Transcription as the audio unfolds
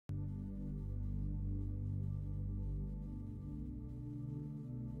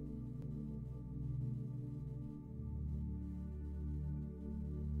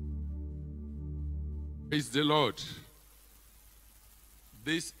Praise the Lord.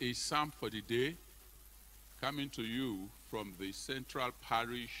 This is Psalm for the Day, coming to you from the Central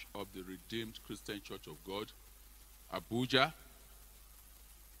Parish of the Redeemed Christian Church of God, Abuja.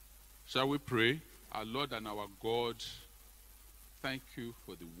 Shall we pray? Our Lord and our God, thank you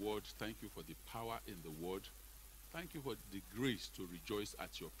for the word. Thank you for the power in the word. Thank you for the grace to rejoice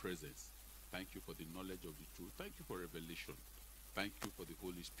at your presence. Thank you for the knowledge of the truth. Thank you for revelation. Thank you for the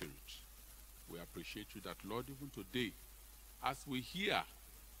Holy Spirit. We appreciate you that, Lord, even today, as we hear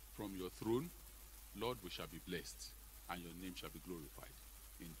from your throne, Lord, we shall be blessed and your name shall be glorified.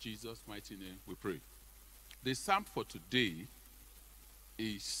 In Jesus' mighty name we pray. The psalm for today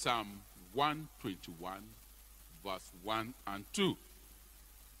is Psalm 121, verse 1 and 2.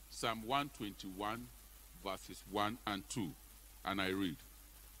 Psalm 121, verses 1 and 2. And I read,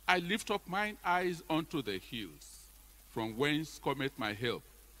 I lift up mine eyes unto the hills, from whence cometh my help.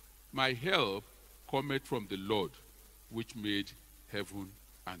 My help cometh from the Lord, which made heaven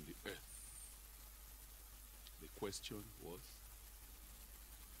and the earth. The question was,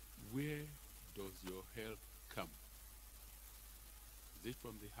 where does your help come? Is it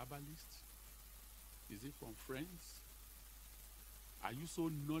from the herbalist? Is it from friends? Are you so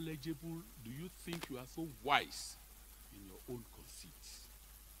knowledgeable? Do you think you are so wise in your own conceit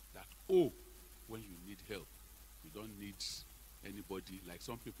that, oh, when you need help, you don't need anybody? Like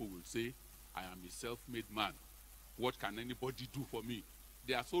some people will say, I am a self-made man. What can anybody do for me?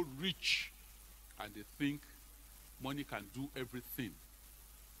 They are so rich and they think money can do everything.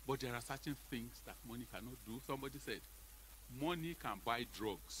 But there are certain things that money cannot do. Somebody said, money can buy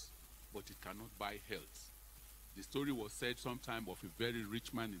drugs, but it cannot buy health. The story was said sometime of a very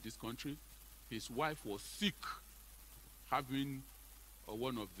rich man in this country. His wife was sick, having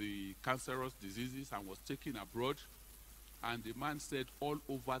one of the cancerous diseases, and was taken abroad. And the man said, all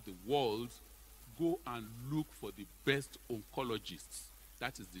over the world, go and look for the best oncologists.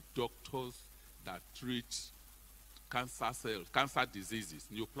 That is the doctors that treat cancer cells, cancer diseases,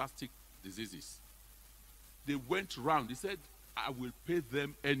 neoplastic diseases. They went round. He said, I will pay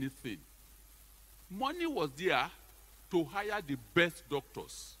them anything. Money was there to hire the best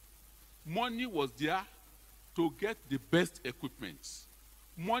doctors. Money was there to get the best equipment.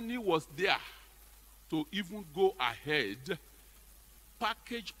 Money was there to even go ahead,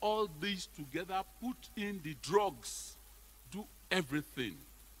 package all these together, put in the drugs, do everything.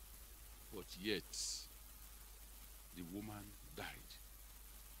 But yet, the woman died.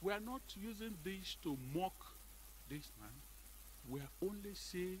 We are not using this to mock this man. We are only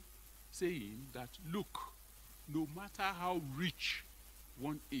saying that, look, no matter how rich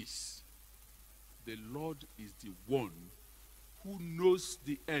one is, the Lord is the one who knows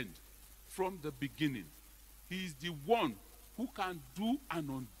the end from the beginning. He is the one who can do and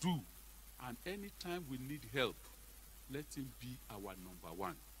undo. And anytime we need help, let him be our number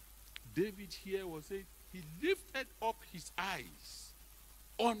one. David here was saying, he lifted up his eyes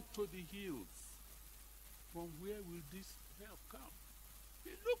unto the hills. From where will this help come?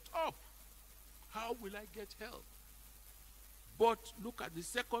 He looked up. How will I get help? But look at the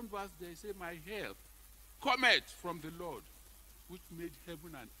second verse there. Say, my help cometh from the Lord, which made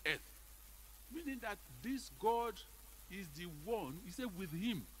heaven and earth. Meaning that this God is the one, he said, with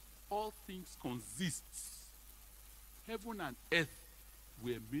him all things consist. Heaven and earth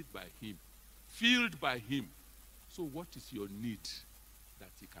were made by him, filled by him. So what is your need that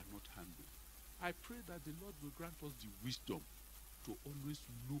he cannot handle? I pray that the Lord will grant us the wisdom to always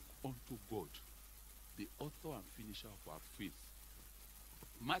look unto God, the author and finisher of our faith.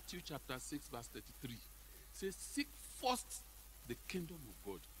 Matthew chapter 6 verse 33 says, seek first the kingdom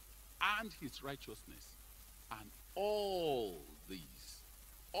of God and his righteousness, and all these,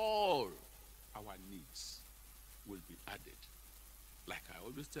 all our needs will be added. Like I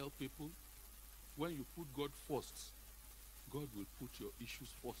always tell people, when you put God first, God will put your issues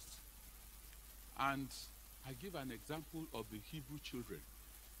first. And I give an example of the Hebrew children.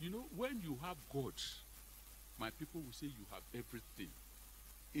 You know, when you have God, my people will say you have everything.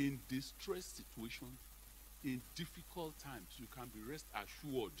 In distress situation, in difficult times, you can be rest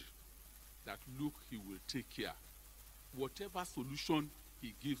assured that, look, he will take care. Whatever solution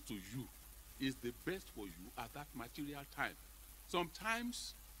he gives to you is the best for you at that material time.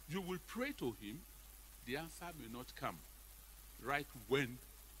 Sometimes you will pray to him, the answer may not come right when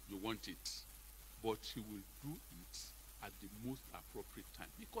you want it, but he will do it at the most appropriate time,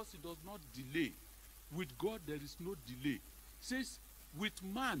 because he does not delay. With God, there is no delay. It says, with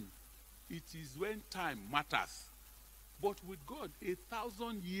man, it is when time matters. But with God,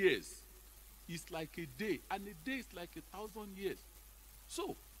 1,000 years is like a day, and a day is like 1,000 years.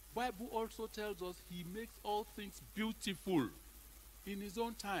 So, Bible also tells us he makes all things beautiful in his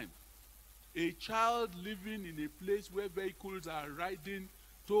own time. A child living in a place where vehicles are riding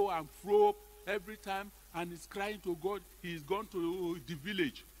to and fro every time and is crying to God, he's gone to the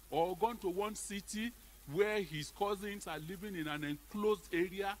village or gone to one city where his cousins are living in an enclosed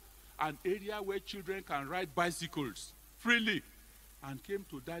area, an area where children can ride bicycles freely, and came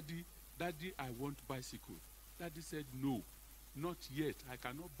to daddy, "Daddy, I want bicycle." Daddy said, "No, not yet. I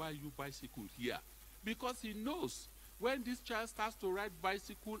cannot buy you bicycle here." Because he knows when this child starts to ride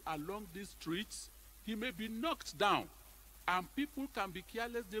bicycle along these streets, he may be knocked down. And people can be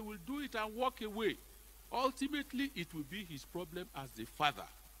careless. They will do it and walk away. Ultimately, it will be his problem as the father.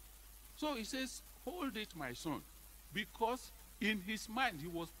 So he says, "Hold it, my son." Because in his mind, he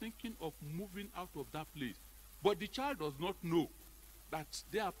was thinking of moving out of that place. But the child does not know that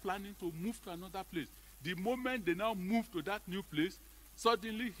they are planning to move to another place. The moment they now move to that new place,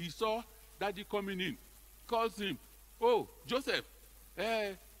 suddenly he saw daddy coming in, calls him, "Oh, Joseph,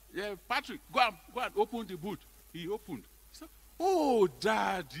 Patrick, go and open the boot." He opened. He said, "Oh,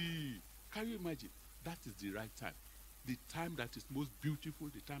 daddy." Can you imagine? That is the right time. The time that is most beautiful,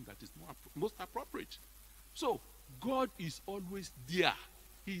 the time that is most appropriate. So, God is always there.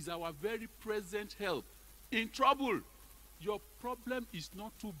 He is our very present help in trouble. Your problem is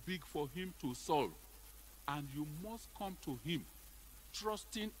not too big for him to solve. And you must come to him,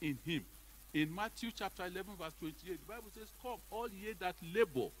 trusting in him. In Matthew chapter 11, verse 28, the Bible says, "Come, all ye that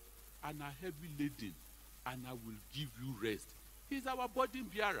labor and are heavy laden, and I will give you rest." He's our burden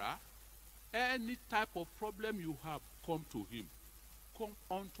bearer. Any type of problem you have, come to him. Come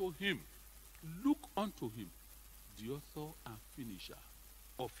unto him. Look unto him, the author and finisher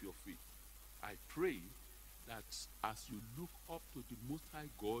of your faith. I pray that as you look up to the Most High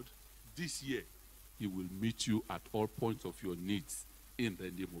God this year, he will meet you at all points of your needs in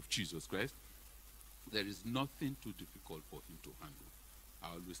the name of Jesus Christ. There is nothing too difficult for him to handle.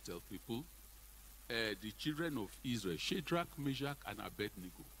 I always tell people, the children of Israel, Shadrach, Meshach, and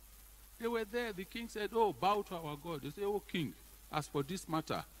Abednego, they were there. The king said, "Oh, bow to our God." They say, "Oh, king, as for this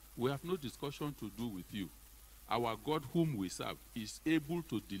matter, we have no discussion to do with you. Our God whom we serve is able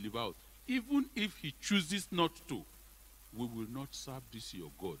to deliver us. Even if he chooses not to, we will not serve this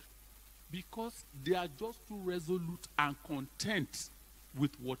your God." Because they are just too resolute and content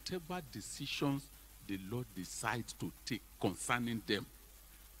with whatever decisions the Lord decides to take concerning them.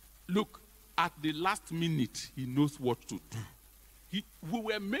 Look, at the last minute, he knows what to do. We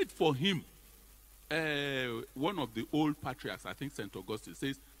were made for him. One of the old patriarchs, I think St. Augustine,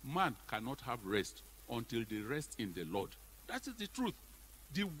 says, "Man cannot have rest until they rest in the Lord." That is the truth.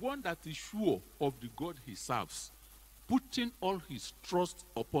 The one that is sure of the God he serves, putting all his trust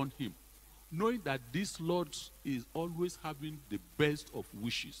upon him, knowing that this Lord is always having the best of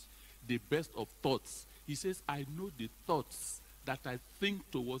wishes, the best of thoughts. He says, "I know the thoughts that I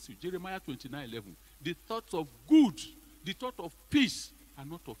think towards you." Jeremiah 29:11. The thoughts of good, the thought of peace, and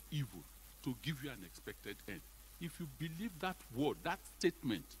not of evil, to give you an expected end. If you believe that word, that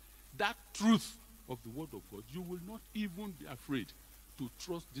statement, that truth of the word of God, you will not even be afraid to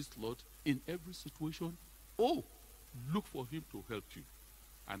trust this Lord in every situation. Oh, look for him to help you.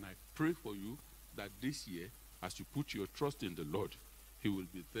 And I pray for you that this year, as you put your trust in the Lord, he will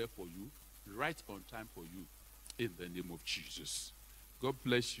be there for you, right on time for you, in the name of Jesus. God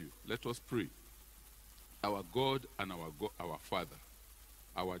bless you. Let us pray. Our God and our Father,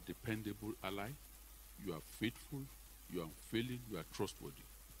 our dependable ally, you are faithful, you are unfailing, you are trustworthy.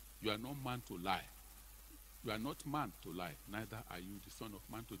 You are not man to lie. You are not man to lie, neither are you the son of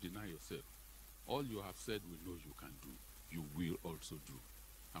man to deny yourself. All you have said we know you can do, you will also do.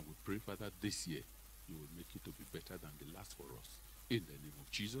 And we pray, Father, this year you will make it to be better than the last for us. In the name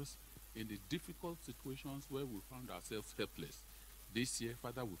of Jesus, in the difficult situations where we found ourselves helpless, this year,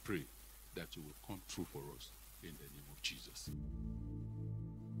 Father, we pray that you will come through for us in the name of Jesus.